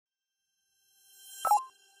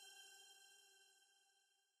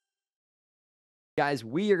Guys,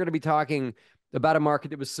 we are going to be talking about a market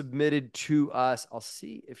that was submitted to us. I'll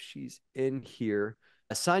see if she's in here.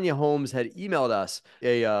 Sonia Holmes had emailed us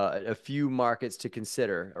a few markets to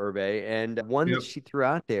consider, Hervé, and one that Yep. she threw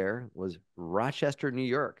out there was Rochester, New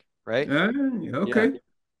York, right? Yeah. Okay.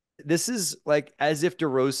 This is like as if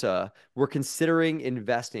DeRosa were considering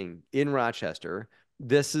investing in Rochester.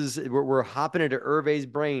 We're hopping into Hervé's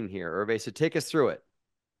brain here, Hervé. So take us through it.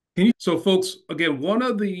 So, folks, again, one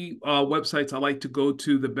of the websites I like to go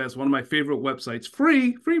to the best, one of my favorite websites,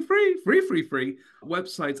 free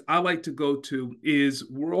websites I like to go to is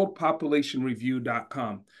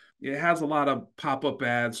worldpopulationreview.com. It has a lot of pop-up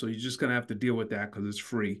ads, so you're just going to have to deal with that because it's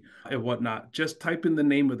free and whatnot. Just type in the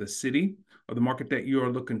name of the city or the market that you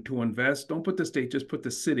are looking to invest. Don't put the state, just put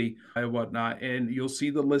the city and whatnot, and you'll see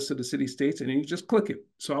the list of the city states, and then you just click it.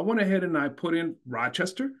 So I went ahead and I put in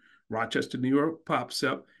Rochester. Rochester, New York pops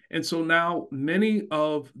up. And so now many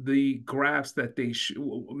of the graphs that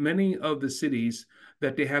many of the cities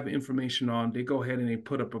that they have information on, they go ahead and they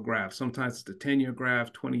put up a graph. Sometimes it's a 10-year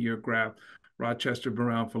graph, 20-year graph. Rochester been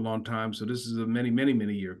around for a long time. So this is a many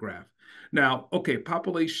year graph. Now, okay,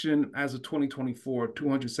 population as of 2024,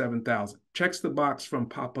 207,000. Checks the box from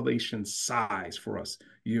population size for us.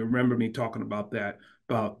 You remember me talking about that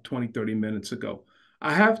about 20, 30 minutes ago.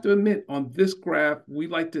 I have to admit, on this graph, we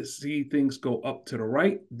like to see things go up to the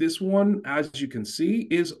right. This one, as you can see,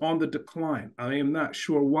 is on the decline. I am not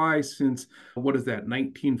sure why, since what is that,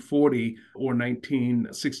 1940 or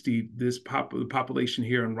 1960, the population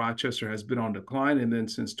here in Rochester has been on decline, and then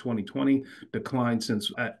since 2020, declined since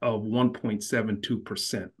of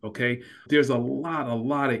 1.72%. Okay, there's a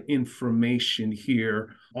lot of information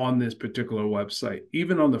here on this particular website.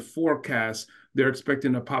 Even on the forecast, they're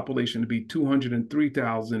expecting the population to be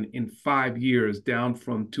 203,000 in 5 years, down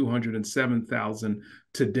from 207,000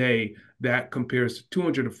 today. That compares to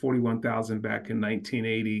 241,000 back in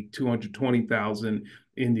 1980, 220,000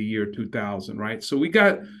 in the year 2000, right? So we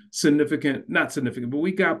got not significant, but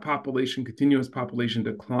we got continuous population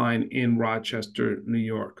decline in Rochester, New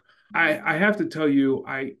York. I have to tell you,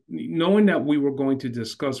 knowing that we were going to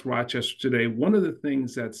discuss Rochester today, one of the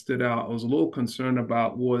things that stood out, I was a little concerned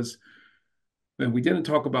about was, and we didn't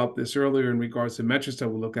talk about this earlier in regards to metrics that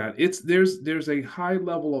we look at. There's a high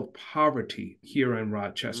level of poverty here in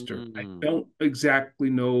Rochester. I Mm. don't exactly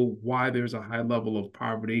know why there's a high level of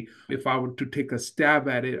poverty. If I were to take a stab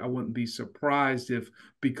at it, I wouldn't be surprised if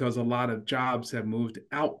because a lot of jobs have moved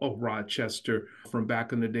out of Rochester from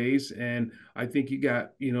back in the days. And I think you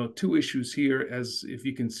got, two issues here, as if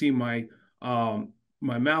you can see my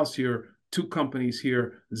mouse here, two companies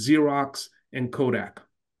here, Xerox and Kodak.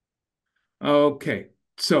 Okay,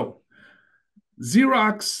 so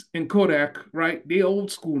Xerox and Kodak, right? They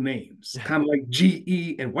old school names, kind of like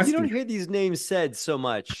GE and You don't Westinghouse. hear these names said so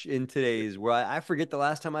much in today's world. I forget the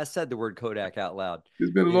last time I said the word Kodak out loud. It's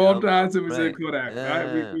been a You long know, time since we said right? Kodak, right?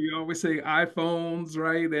 Yeah, We always say iPhones,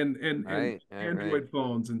 right? And right. Android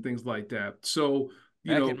phones and things like that. So,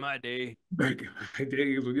 you Back know, in my day. back in my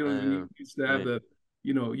days, when you used to have Right.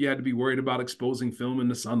 you had to be worried about exposing film in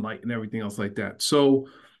the sunlight and everything else like that. So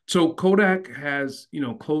Kodak has,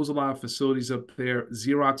 closed a lot of facilities up there.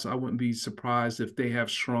 Xerox, I wouldn't be surprised if they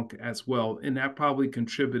have shrunk as well. And that probably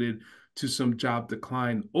contributed to some job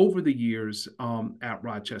decline over the years at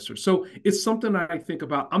Rochester. So it's something I think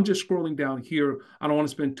about. I'm just scrolling down here. I don't want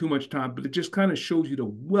to spend too much time, but it just kind of shows you the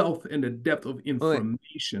wealth and the depth of Wait,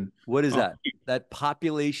 information. what is Uh, that? That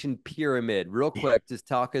population pyramid. Real quick, just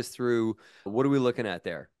talk us through what are we looking at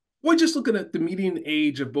there? We're just looking at the median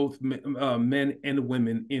age of both men and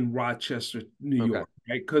women in Rochester, New Okay. York,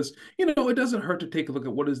 right? Because, it doesn't hurt to take a look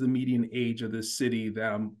at what is the median age of this city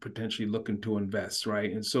that I'm potentially looking to invest,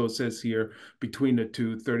 right? And so it says here between the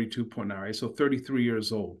two, 32.9, right? So 33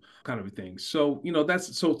 years old, kind of a thing. So,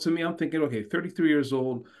 so to me, I'm thinking, okay, 33 years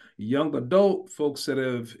old, young adult folks that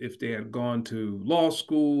if they had gone to law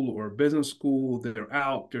school or business school, they're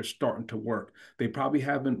out, they're starting to work. They probably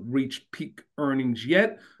haven't reached peak earnings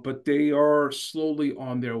yet, but they are slowly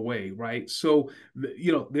on their way, right? So,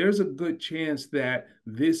 there's a good chance that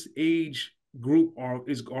this age group are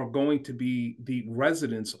going to be the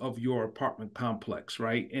residents of your apartment complex,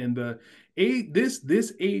 right? And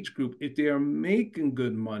this age group, if they are making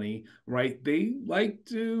good money, right, they like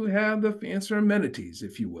to have the fancier amenities,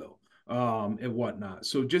 if you will, and whatnot.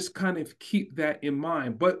 So just kind of keep that in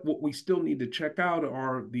mind. But what we still need to check out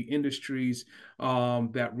are the industries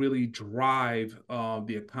that really drive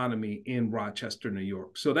the economy in Rochester, New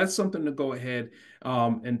York. So that's something to go ahead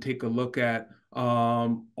and take a look at.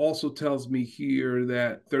 Also tells me here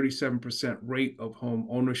that 37% rate of home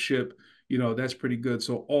ownership, that's pretty good.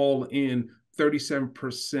 So all in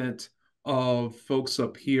 37% of folks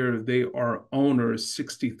up here, they are owners,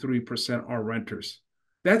 63% are renters.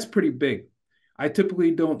 That's pretty big. I typically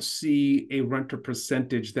don't see a renter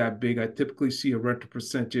percentage that big. I typically see a renter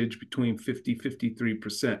percentage between 50,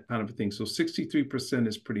 53% kind of a thing. So 63%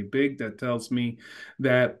 is pretty big. That tells me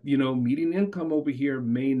that, median income over here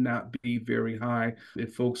may not be very high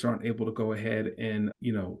if folks aren't able to go ahead and,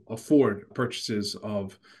 afford purchases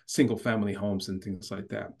of single family homes and things like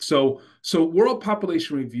that. So World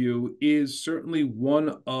Population Review is certainly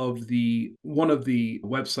one of the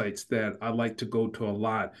websites that I like to go to a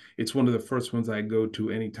lot. It's one of the first ones I go to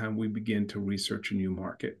anytime we begin to research a new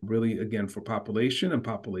market, really, again, for population and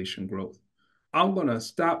population growth. I'm going to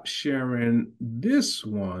stop sharing this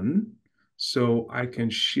one so I can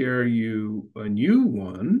share you a new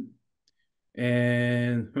one.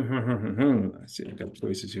 And I see I got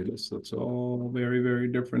choices here. This looks all very, very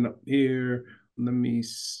different up here. Let me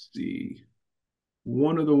see.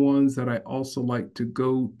 One of the ones that I also like to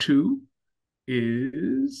go to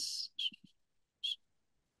is,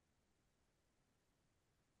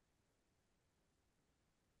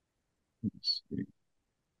 let's see.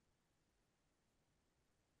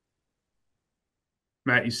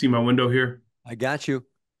 Matt, you see my window here? I got you.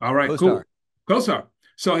 All right, Co-star. cool. Co-star.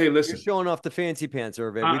 So, hey, You're listen, showing off the fancy pants,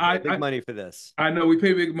 Hervé. We I, pay I, big I, money for this. I know we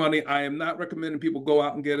pay big money. I am not recommending people go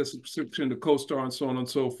out and get a subscription to CoStar and so on and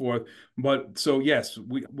so forth. But so yes,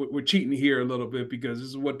 we're cheating here a little bit because this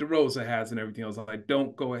is what DeRosa has and everything else. I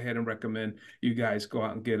don't go ahead and recommend you guys go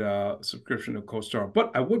out and get a subscription to CoStar,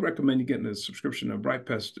 but I would recommend you getting a subscription to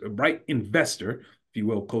Bright Investor, if you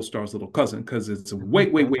will, CoStar's little cousin, because it's way,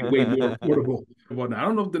 way, way, way more affordable. Well, I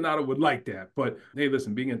don't know if Donata would like that, but hey,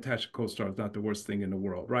 listen, being attached to CoStar is not the worst thing in the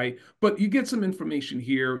world, right? But you get some information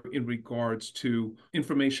here in regards to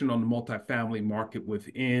information on the multifamily market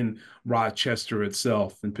within Rochester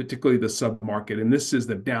itself, and particularly the submarket. And this is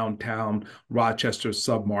the downtown Rochester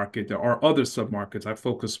submarket. There are other submarkets. I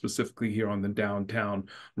focus specifically here on the downtown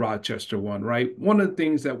Rochester one, right? One of the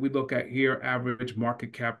things that we look at here, average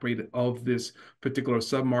market cap rate of this particular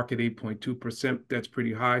submarket, 8.2%. That's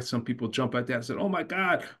pretty high. Some people jump at that and said, oh my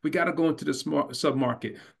God, we got to go into the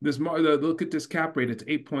submarket. Look at this cap rate. It's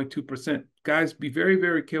 8.2%. Guys, be very,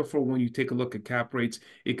 very careful when you take a look at cap rates.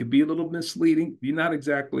 It could be a little misleading. You're not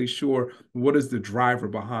exactly sure what is the driver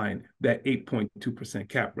behind that 8.2%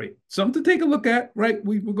 cap rate. Something to take a look at, right?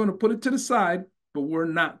 We're going to put it to the side, but we're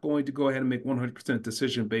not going to go ahead and make 100%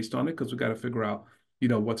 decision based on it because we got to figure out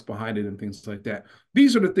what's behind it and things like that.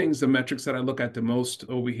 These are the things, the metrics that I look at the most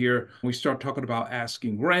over here. We start talking about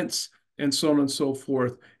asking rents and so on and so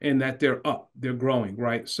forth, and that they're up, they're growing,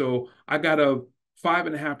 right? So I got a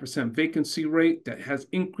 5.5% vacancy rate that has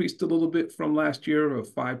increased a little bit from last year of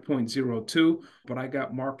 5.02, but I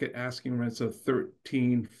got market asking rents of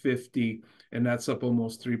 13.50, and that's up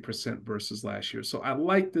almost 3% versus last year. So I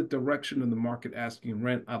like the direction of the market asking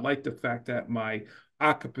rent. I like the fact that my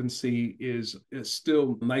occupancy is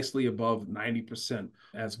still nicely above 90%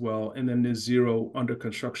 as well. And then there's zero under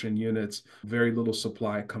construction units, very little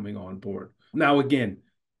supply coming on board. Now, again,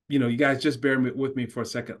 you guys just bear with me for a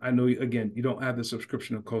second. I know, again, you don't have the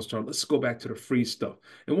subscription of CoStar. Let's go back to the free stuff.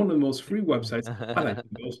 And one of the most free websites I like the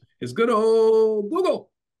most is good old Google.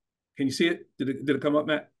 Can you see it? Did it come up,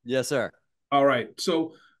 Matt? Yes, sir. All right.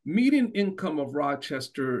 So median income of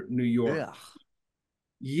Rochester, New York. Yeah.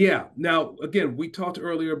 Yeah. Now, again, we talked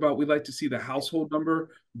earlier about we like to see the household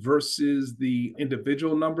number versus the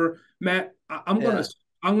individual number. Matt, I'm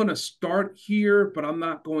gonna start here, but I'm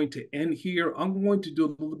not going to end here. I'm going to do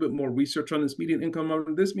a little bit more research on this median income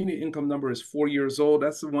number. This median income number is 4 years old.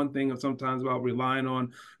 That's the one thing sometimes about relying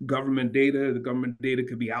on government data. The government data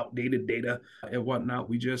could be outdated data and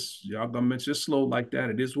whatnot. Our government's just slow like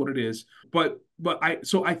that. It is what it is.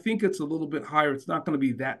 I think it's a little bit higher. It's not going to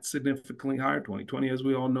be that significantly higher. 2020, as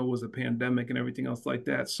we all know, was a pandemic and everything else like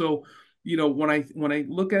that. So, when I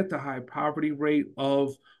look at the high poverty rate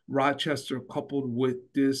of Rochester coupled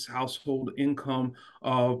with this household income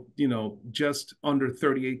of, just under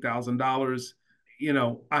 $38,000,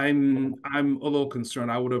 I'm a little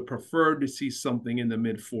concerned. I would have preferred to see something in the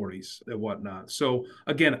mid 40s and whatnot. So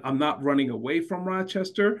again, I'm not running away from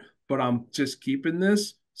Rochester, but I'm just keeping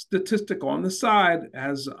this statistic on the side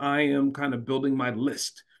as I am kind of building my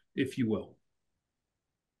list, if you will.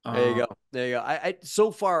 There you go. There you go. So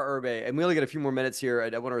far, Hervé, and we only got a few more minutes here. I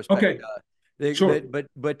want to respect Okay, sure.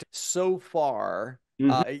 but so far,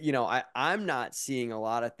 Mhm. I'm not seeing a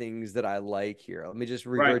lot of things that I like here. Let me just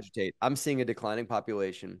Right, regurgitate. I'm seeing a declining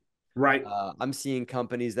population. right. I'm seeing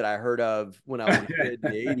companies that I heard of when I was a kid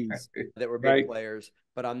in the 80s that were big Right. players,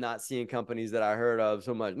 but I'm not seeing companies that I heard of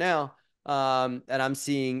so much now. And I'm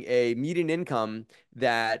seeing a median income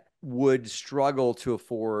that would struggle to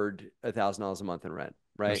afford $1,000 a month in rent,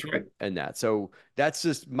 That's right? right. And that. So that's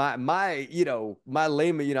just my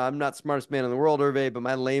layman, I'm not the smartest man in the world, Hervé, but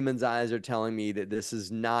my layman's eyes are telling me that this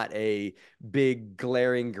is not a big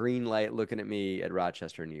glaring green light looking at me at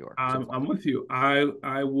Rochester, New York, so far. I'm with you. I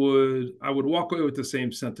would walk away with the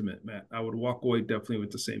same sentiment, Matt. I would walk away definitely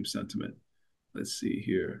with the same sentiment. Let's see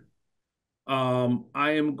here.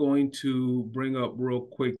 I am going to bring up real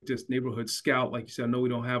quick this neighborhood scout. Like you said, I know we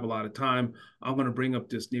don't have a lot of time. I'm going to bring up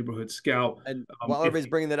this neighborhood scout. And while If Hervé's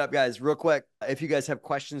bringing that up, guys, real quick, if you guys have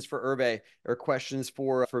questions for Hervé or questions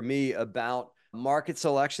for me about market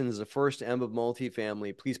selections, the first M of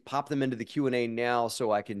multifamily, please pop them into the Q&A now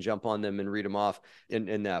so I can jump on them and read them off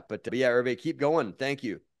in that. But yeah, Hervé, keep going. Thank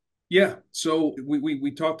you. Yeah, so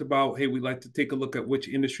we talked about, hey, we like to take a look at which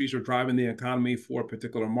industries are driving the economy for a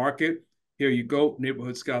particular market. Here you go,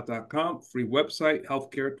 neighborhoodscout.com, free website,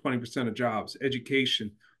 healthcare, 20% of jobs,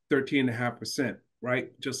 education, 13.5%,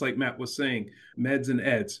 right? Just like Matt was saying, meds and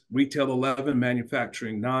eds, retail 11,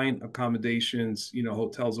 manufacturing 9, accommodations,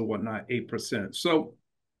 hotels and whatnot, 8%. So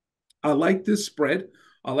I like this spread.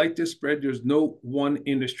 I like this spread. There's no one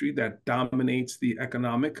industry that dominates the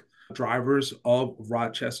economic drivers of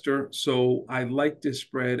Rochester. So I like this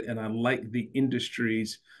spread and I like the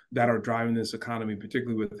industries that are driving this economy,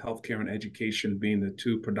 particularly with healthcare and education being the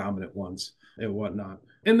two predominant ones and whatnot.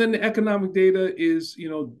 And then the economic data is,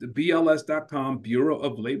 the BLS.com, Bureau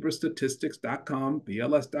of Labor Statistics.com,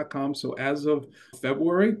 BLS.com. So as of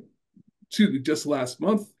February, just last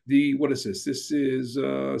month, what is this? This is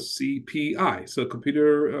CPI, so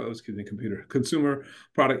Consumer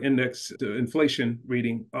Product Index, the inflation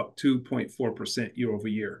reading up 2.4% year over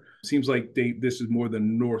year. Seems like this is more the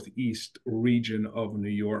northeast region of New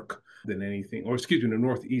York than anything, or excuse me, the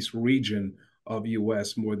northeast region of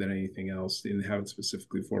US more than anything else. They didn't have it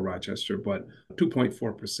specifically for Rochester, but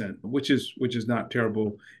 2.4%, which is not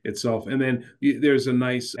terrible itself. And then there's a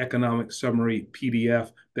nice economic summary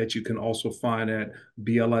PDF that you can also find at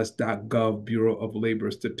bls.gov, Bureau of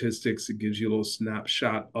Labor Statistics. It gives you a little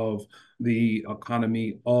snapshot of the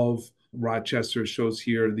economy of Rochester. It shows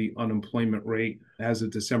here the unemployment rate as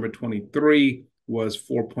of December 23 was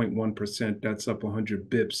 4.1%. That's up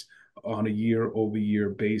 100 bips on a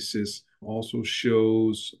year-over-year basis. Also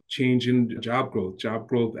shows change in job growth. Job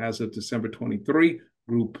growth as of December 23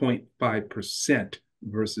 grew 0.5%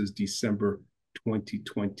 versus December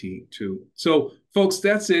 2022. So, folks,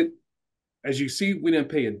 that's it. As you see, we didn't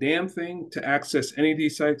pay a damn thing to access any of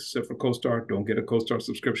these sites except for CoStar. Don't get a CoStar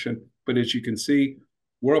subscription. But as you can see,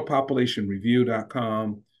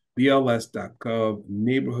 worldpopulationreview.com, bls.gov,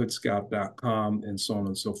 neighborhoodscout.com, and so on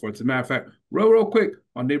and so forth. As a matter of fact, real quick,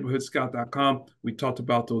 on neighborhoodscout.com, we talked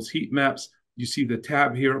about those heat maps. You see the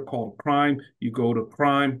tab here called crime. You go to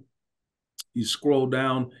crime, you scroll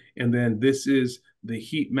down, and then this is the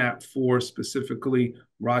heat map for specifically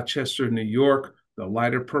Rochester, New York, the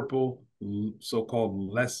lighter purple,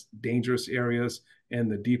 so-called less dangerous areas,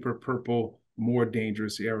 and the deeper purple, more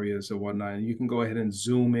dangerous areas and whatnot. And you can go ahead and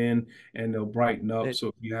zoom in and they'll brighten up. So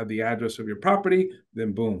if you have the address of your property,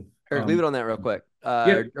 then boom. Eric, leave it on that real quick.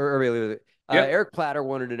 Yeah. Yep. Eric Platter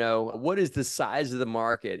wanted to know, what is the size of the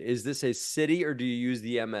market? Is this a city or do you use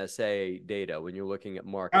the MSA data when you're looking at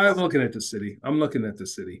markets? I'm looking at the city. I'm looking at the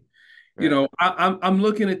city. Right. I'm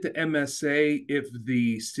looking at the MSA if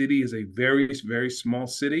the city is a very, very small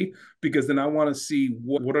city, because then I want to see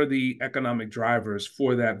what are the economic drivers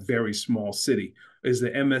for that very small city. Is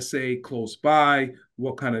the MSA close by?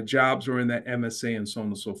 What kind of jobs are in that MSA and so on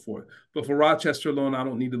and so forth. But for Rochester alone, I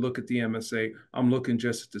don't need to look at the MSA. I'm looking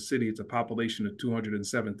just at the city. It's a population of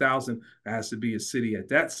 207,000. It has to be a city at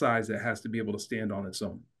that size that has to be able to stand on its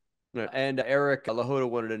own. And Eric Lahota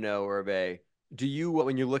wanted to know, Hervé, do you,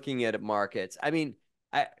 when you're looking at markets, I mean,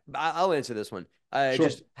 I'll answer this one. Sure.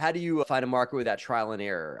 Just how do you find a market with that trial and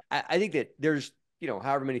error? I think that there's,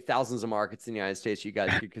 however many thousands of markets in the United States you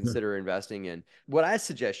guys could consider investing in. What I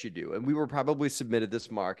suggest you do, and we were probably submitted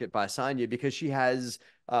this market by Sonia because she has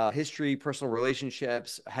history, personal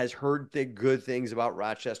relationships, has heard good things about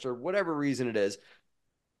Rochester, whatever reason it is.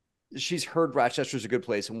 She's heard Rochester's a good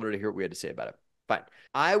place and wanted to hear what we had to say about it. Fine.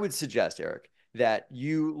 I would suggest, Eric, that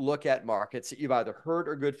you look at markets that you've either heard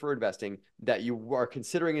are good for investing, that you are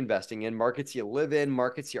considering investing in, markets you live in,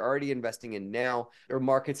 markets you're already investing in now, or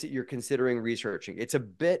markets that you're considering researching. It's a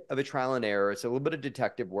bit of a trial and error. It's a little bit of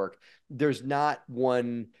detective work. There's not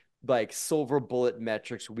one like silver bullet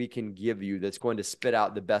metrics we can give you that's going to spit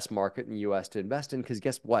out the best market in the US to invest in, because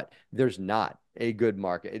guess what? There's not a good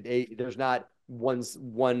market. There's not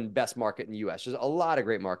one best market in the US. There's a lot of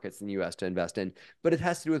great markets in the US to invest in, but it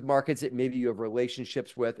has to do with markets that maybe you have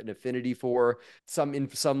relationships with, an affinity for, some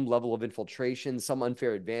level of infiltration, some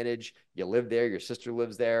unfair advantage. You live there, your sister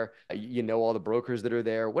lives there, you know all the brokers that are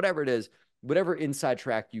there, whatever it is, whatever inside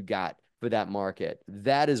track you got for that market.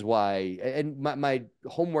 That is why, and my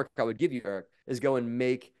homework I would give you, Eric, is go and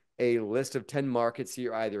make a list of 10 markets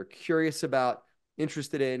you're either curious about,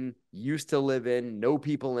 interested in, used to live in, know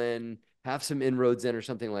people in, have some inroads in, or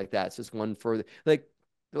something like that. It's just one for, like,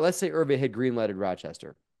 let's say Hervé had greenlighted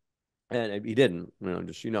Rochester. And he didn't,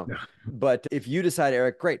 just, Yeah. But if you decide,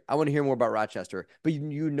 Eric, great, I want to hear more about Rochester, but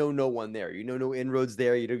you know no one there, no inroads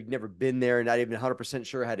there, you've never been there, not even 100%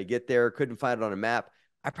 sure how to get there, couldn't find it on a map,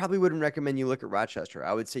 I probably wouldn't recommend you look at Rochester.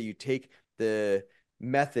 I would say you take the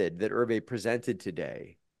method that Hervé presented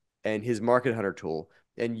today and his market hunter tool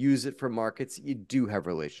and use it for markets you do have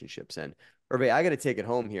relationships in. Hervé, I got to take it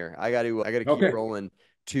home here. I got to keep Okay. rolling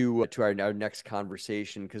to our next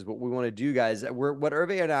conversation, because what we want to do, guys, what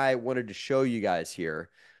Hervé and I wanted to show you guys here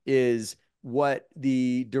is what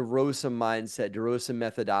the DeRosa mindset, DeRosa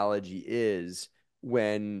methodology is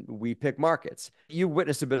when we pick markets. You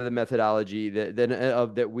witnessed a bit of the methodology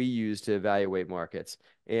that we use to evaluate markets.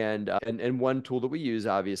 And one tool that we use,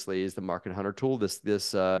 obviously, is the market hunter tool. This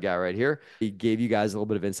guy right here, he gave you guys a little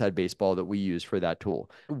bit of inside baseball that we use for that tool.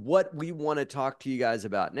 What we want to talk to you guys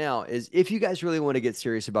about now is, if you guys really want to get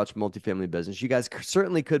serious about your multifamily business, you guys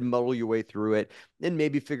certainly could muddle your way through it and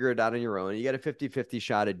maybe figure it out on your own. You got a 50-50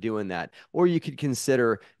 shot at doing that. Or you could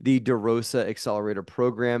consider the DeRosa Accelerator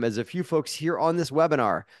Program, as a few folks here on this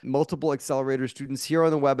webinar, multiple accelerator students here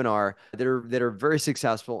on the webinar that are very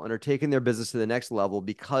successful and are taking their business to the next level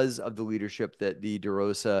because of the leadership that the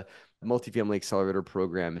DeRosa Multifamily Accelerator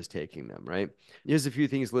Program is taking them, right? Here's a few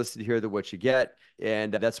things listed here that what you get.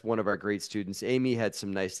 And that's one of our great students. Amy had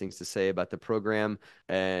some nice things to say about the program.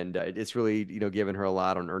 And it's really, given her a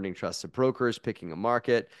lot on earning trust of brokers, picking a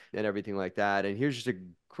market, and everything like that. And here's just a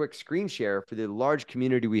quick screen share for the large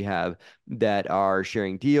community we have that are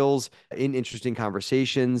sharing deals, in interesting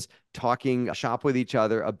conversations, talking shop with each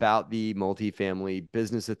other about the multifamily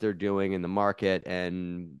business that they're doing in the market,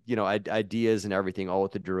 and ideas and everything, all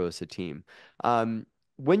with the DeRosa team.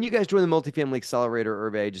 When you guys join the Multifamily Accelerator,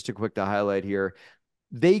 Hervé, just a quick to highlight here,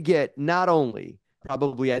 they get not only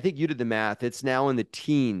probably, I think you did the math, it's now in the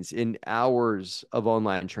teens in hours of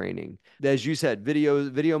online training. As you said, video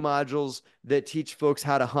modules that teach folks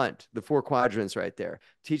how to hunt, the 4 quadrants right there,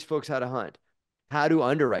 teach folks how to hunt, how to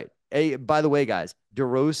underwrite. By the way, guys,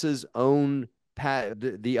 DeRosa's own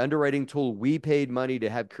the underwriting tool we paid money to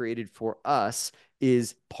have created for us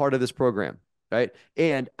is part of this program, right?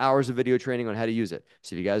 And hours of video training on how to use it.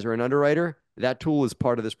 So if you guys are an underwriter, that tool is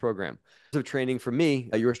part of this program. Of training from me,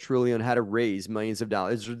 yours truly, on how to raise millions of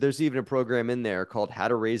dollars. There's even a program in there called How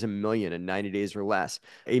to Raise $1 Million in 90 Days or Less.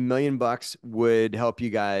 $1 million would help you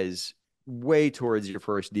guys way towards your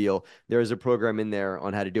first deal. There's a program in there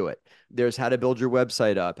on how to do it. There's how to build your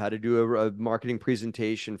website up, how to do a marketing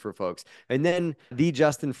presentation for folks. And then the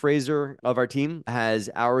Justin Fraser of our team has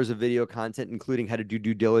hours of video content, including how to do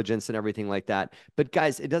due diligence and everything like that. But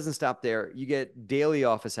guys, it doesn't stop there. You get daily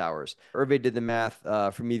office hours. Hervé did the math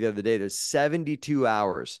for me the other day. There's 72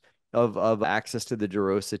 hours of access to the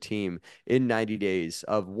DeRosa team in 90 days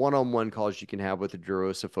of one-on-one calls you can have with the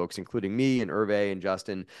DeRosa folks, including me and Hervé and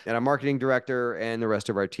Justin and our marketing director and the rest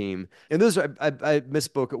of our team. And those are, I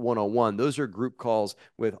misspoke at one-on-one. Those are group calls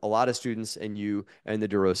with a lot of students and you and the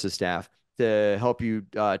DeRosa staff to help you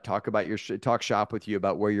talk shop with you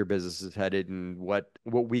about where your business is headed and what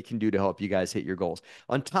we can do to help you guys hit your goals.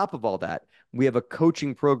 On top of all that, we have a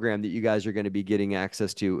coaching program that you guys are going to be getting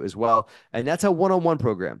access to as well. And that's a one-on-one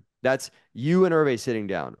program. That's you and Hervé sitting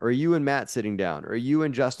down, or you and Matt sitting down, or you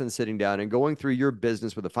and Justin sitting down and going through your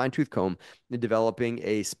business with a fine-tooth comb and developing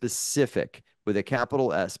a specific, with a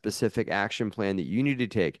capital S, specific action plan that you need to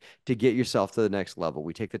take to get yourself to the next level.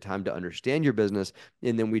 We take the time to understand your business,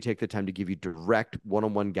 and then we take the time to give you direct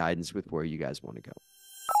one-on-one guidance with where you guys want to go.